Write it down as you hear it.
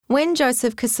When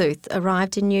Joseph Kosuth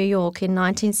arrived in New York in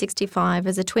 1965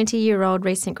 as a 20-year-old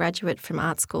recent graduate from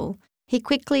art school, he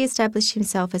quickly established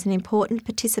himself as an important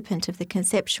participant of the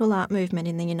conceptual art movement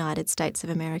in the United States of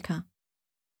America.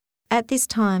 At this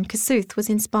time, Kosuth was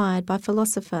inspired by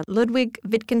philosopher Ludwig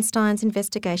Wittgenstein's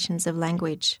investigations of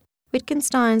language.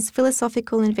 Wittgenstein's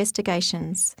philosophical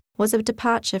investigations was a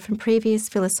departure from previous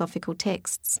philosophical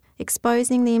texts,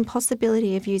 exposing the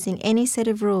impossibility of using any set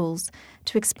of rules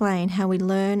to explain how we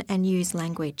learn and use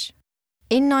language.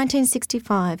 In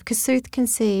 1965, Kosuth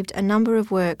conceived a number of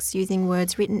works using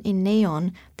words written in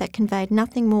neon that conveyed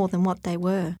nothing more than what they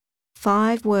were.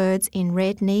 5 words in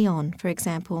red neon, for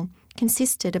example,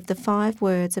 consisted of the 5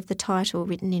 words of the title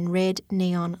written in red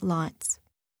neon lights.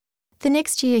 The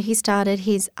next year he started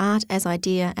his Art as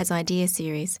Idea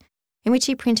series, in which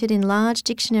he printed enlarged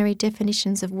dictionary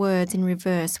definitions of words in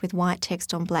reverse with white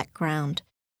text on black ground.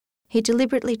 He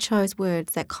deliberately chose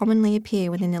words that commonly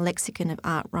appear within the lexicon of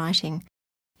art writing,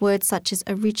 words such as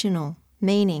original,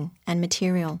 meaning, and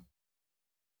material.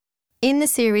 In the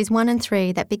series 1 and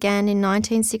 3 that began in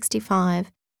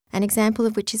 1965, an example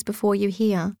of which is before you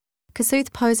here,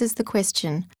 Kosuth poses the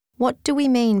question, what do we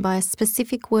mean by a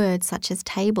specific word such as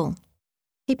table?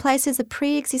 He places a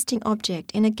pre-existing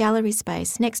object in a gallery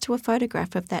space next to a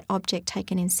photograph of that object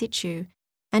taken in situ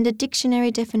and a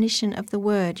dictionary definition of the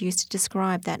word used to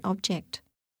describe that object.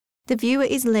 The viewer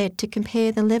is led to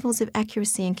compare the levels of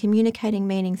accuracy in communicating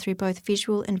meaning through both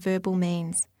visual and verbal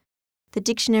means. The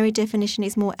dictionary definition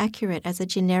is more accurate as a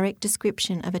generic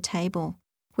description of a table,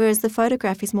 whereas the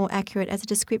photograph is more accurate as a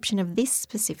description of this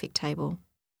specific table.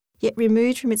 Yet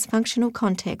removed from its functional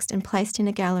context and placed in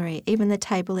a gallery, even the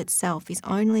table itself is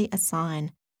only a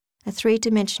sign, a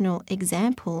 3-dimensional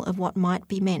example of what might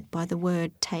be meant by the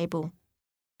word table.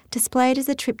 Displayed as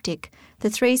a triptych, the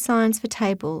 3 signs for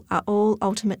table are all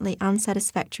ultimately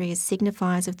unsatisfactory as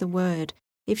signifiers of the word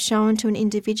if shown to an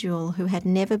individual who had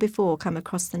never before come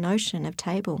across the notion of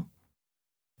table.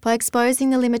 By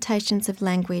exposing the limitations of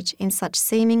language in such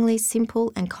seemingly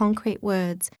simple and concrete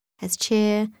words as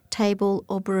chair, table,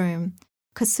 or broom,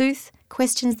 Kosuth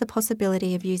questions the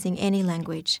possibility of using any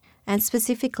language, and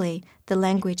specifically the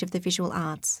language of the visual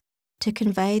arts, to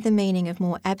convey the meaning of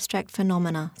more abstract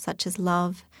phenomena such as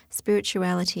love,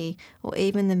 spirituality, or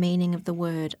even the meaning of the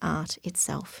word art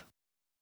itself.